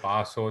 ड्राफ्ट हो,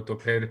 पास हो, तो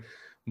फिर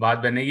बात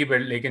बनेगी।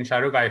 लेकिन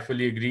शाहरुख, आई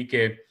फुली एग्री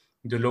के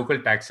जो लोकल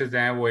टैक्सेस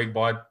हैं वो एक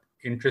बहुत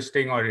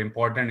इंटरेस्टिंग और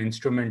इम्पॉर्टेंट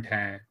इंस्ट्रूमेंट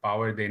हैं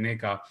पावर देने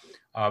का।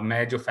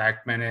 मैं जो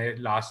फैक्ट मैंने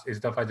लास्ट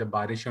इस दफ़ा जब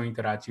बारिश हुई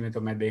कराची में,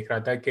 तो मैं देख रहा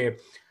था कि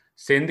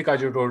सिंध का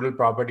जो टोटल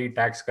प्रॉपर्टी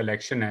टैक्स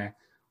कलेक्शन है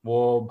वो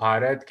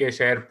भारत के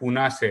शहर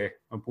पूना से,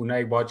 पूना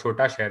एक बहुत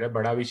छोटा शहर है,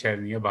 बड़ा भी शहर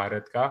नहीं है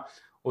भारत का,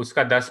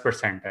 उसका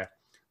 10% है।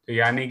 तो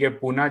यानी कि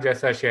पूना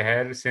जैसा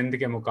शहर सिंध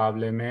के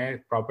मुकाबले में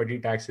प्रॉपर्टी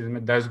टैक्सेस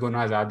में 10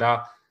 गुना ज़्यादा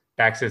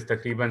टैक्सेस,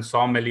 तकरीबन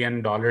 $100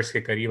 मिलियन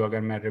के करीब,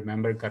 अगर मैं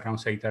रिमेंबर कर रहा हूँ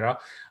सही तरह,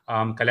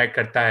 कलेक्ट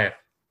करता है।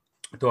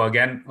 तो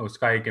अगेन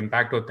उसका एक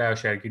इम्पैक्ट होता है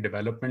शहर की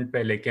डेवलपमेंट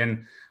पे।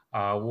 लेकिन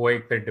वो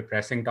एक फिर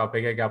डिप्रेसिंग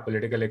टॉपिक है कि आप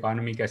पॉलिटिकल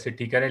इकोनॉमी कैसे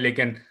ठीक करें।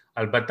 लेकिन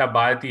अलबत्ता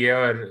बात यह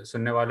है, और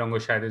सुनने वालों को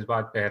शायद इस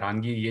बात पे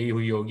हैरानगी यही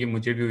हुई होगी,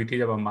 मुझे भी हुई थी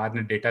जब अम्मार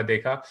ने डेटा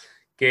देखा,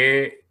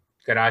 कि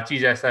कराची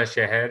जैसा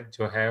शहर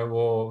जो है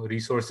वो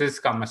रिसोर्सेज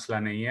का मसला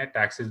नहीं है,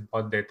 टैक्सेस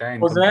बहुत देता है,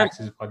 इनकम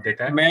टैक्सेस बहुत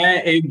देता है।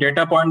 मैं एक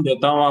डेटा पॉइंट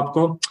देता हूँ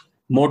आपको,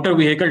 मोटर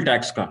व्हीकल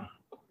टैक्स का,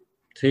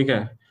 ठीक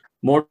है?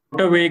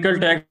 मोटर व्हीकल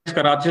टैक्स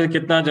कराची से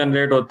कितना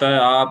जनरेट होता है,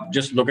 आप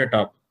just look it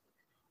up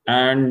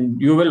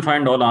and you will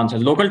find all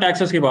answers. Local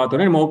taxes की बात हो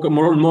रही है,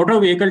 motor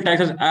vehicle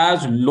taxes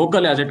as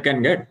local as it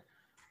can get,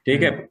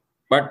 ठीक है?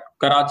 But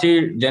Karachi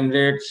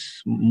generates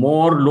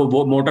more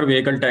motor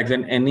vehicle tax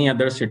than any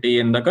other city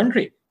in the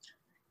country,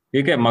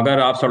 ठीक है? मगर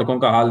आप सड़कों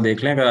का हाल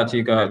देख लें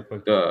कराची का,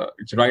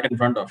 it's right in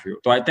front of you.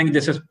 So I think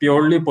this is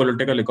purely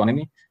political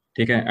economy,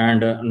 ठीक है?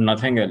 And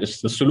nothing else.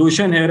 The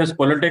solution here is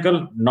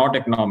political, not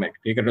economic,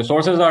 ठीक है?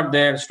 Resources are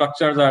there,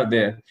 structures are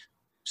there,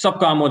 सब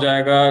काम हो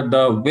जाएगा.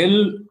 The will,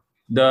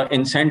 the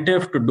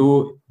incentive to do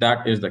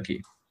that is the key.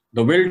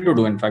 The will to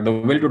do, in fact, the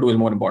will to do is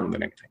more important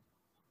than anything.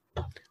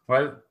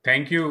 Well,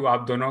 thank you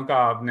आप दोनों का,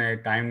 आपने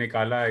time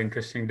निकाला।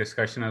 Interesting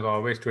discussion as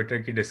always.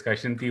 Twitter की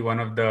discussion थी, one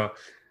of the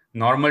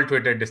normal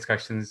Twitter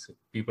discussions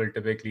people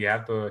typically have,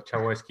 तो अच्छा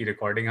हुआ इसकी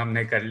रिकॉर्डिंग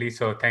हमने कर ली।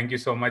 So thank you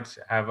so much,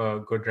 have a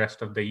good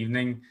rest of the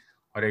evening.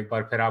 और एक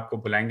बार फिर आपको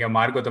बुलाएंगे,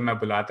 अमार को तो मैं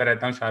बुलाता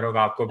रहता हूँ, शाहरुख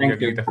आपको भी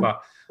अगली दफा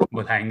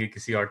बुलाएंगे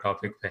किसी और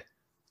टॉपिक पे।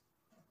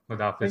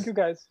 खुदा हाफिज़। Thank you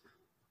guys.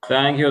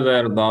 Thank you,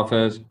 Zair.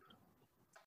 Khudafez.